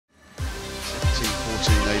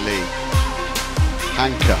14 they lead.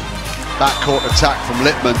 Hanka, backcourt attack from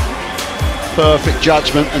Lippmann. Perfect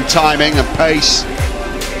judgment and timing and pace.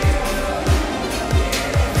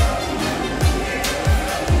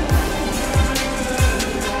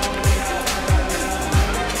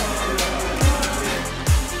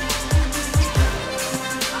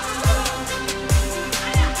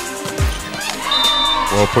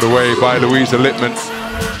 Well put away by Louisa Lippmann.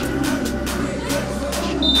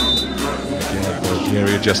 Again,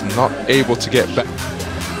 Bulgaria just not able to get back.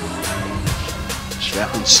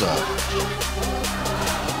 Lippmann serve.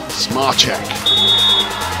 Smarchek.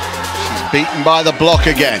 She's beaten by the block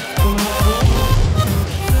again.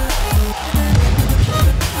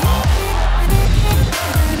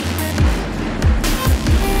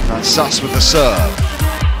 Van Suss with the serve.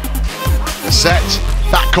 The set,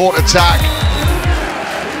 backcourt attack.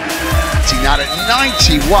 That at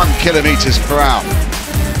 91 kilometers per hour.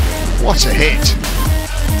 What a hit.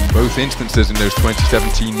 Both instances in those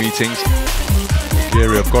 2017 meetings.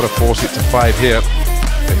 Bulgaria have got to force it to 5 here.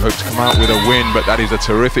 They hope to come out with a win, but that is a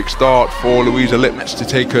terrific start for Louisa Lippmann to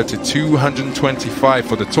take her to 225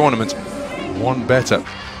 for the tournament. One better.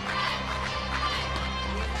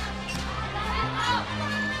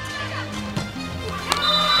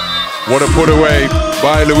 What a put away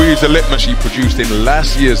by Louisa Lippmann. She produced in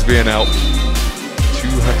last year's VNL.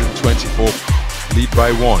 224, lead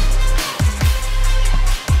by 1.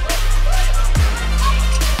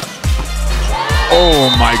 Oh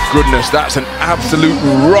my goodness, that's an absolute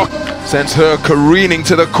rock. Sends her careening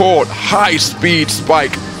to the court. High speed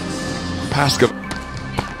spike. Paskov.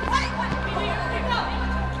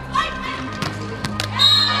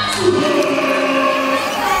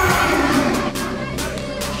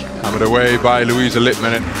 Hammered away by Louisa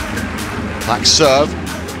Lippmann. Back serve.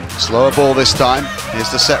 Slower ball this time.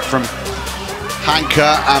 Here's the set from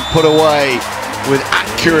Hanka and put away with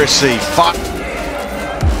accuracy.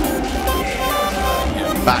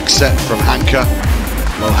 Back set from Hanka.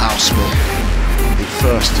 Lohaus will be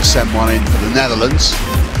first to send one in for the Netherlands.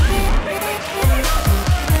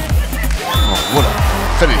 Oh, what a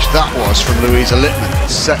finish that was from Louisa Lippmann.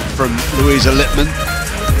 Set from Louisa Lippmann.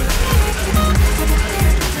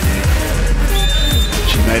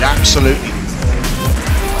 She made absolutely.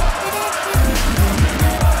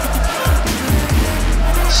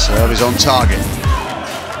 Serve is on target.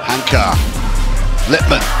 Hanka,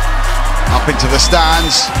 Lippmann, up into the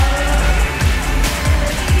stands.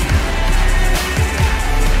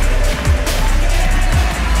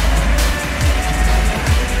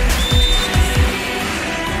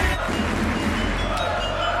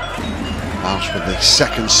 Walsh with the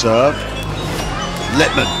second serve.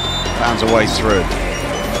 Lippmann finds a way through.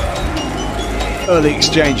 Early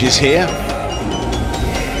exchanges here.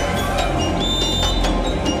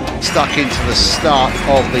 Stuck into the start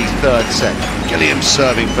of the third set. Gilliam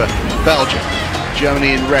serving for Belgium.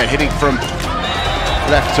 Germany in red, hitting from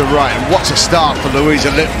left to right. And what a start for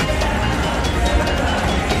Louisa Lippmann.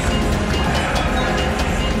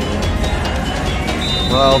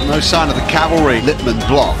 Well, no sign of the cavalry. Lippmann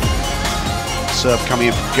block. Serve coming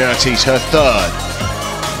in from Gerties, her third.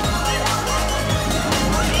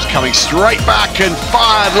 It's coming straight back and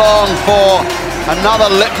fired long for another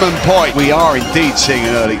Lippmann point. We are indeed seeing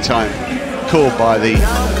an early time called by the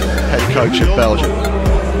head coach of Belgium.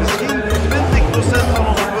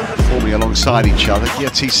 Forming alongside each other.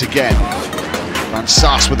 Gerties again. Van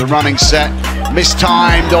Suss with the running set.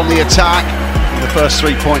 Mistimed on the attack. The first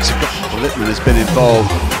 3 points have got. Well, Lippmann has been involved.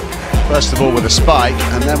 First of all with a spike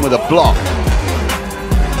and then with a block.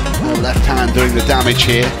 Her left hand doing the damage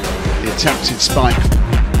here. The attempted spike.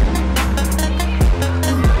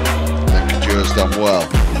 Has done well.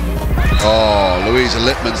 Oh, Louisa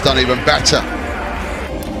Lippmann's done even better.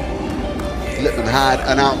 Lippmann had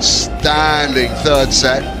an outstanding third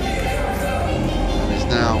set. And is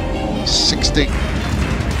now 60.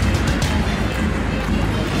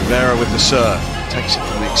 Vera with the serve. Takes it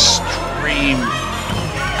from the extreme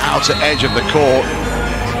outer edge of the court.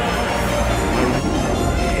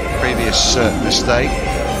 Previous mistake.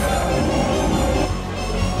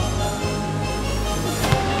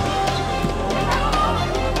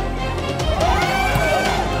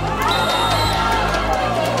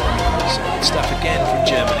 Stuff again from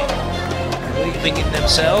Germany. Believing in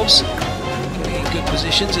themselves, getting in good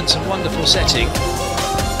positions and some wonderful setting.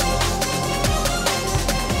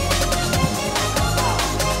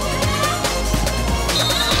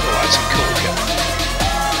 Oh, that's a corker.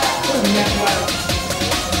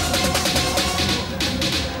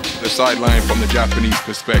 The sideline from the Japanese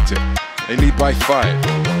perspective. They lead by 5.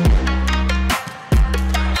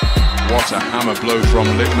 What a hammer blow from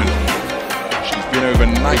Lippmann. She's been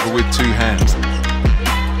overnight with two hands.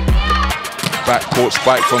 Backcourt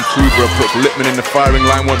spike from Kubra puts Lippmann in the firing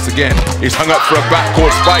line once again. He's hung up for a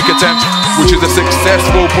backcourt spike attempt, which is a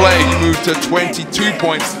successful play. He moves to 22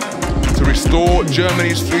 points to restore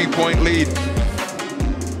Germany's 3-point lead.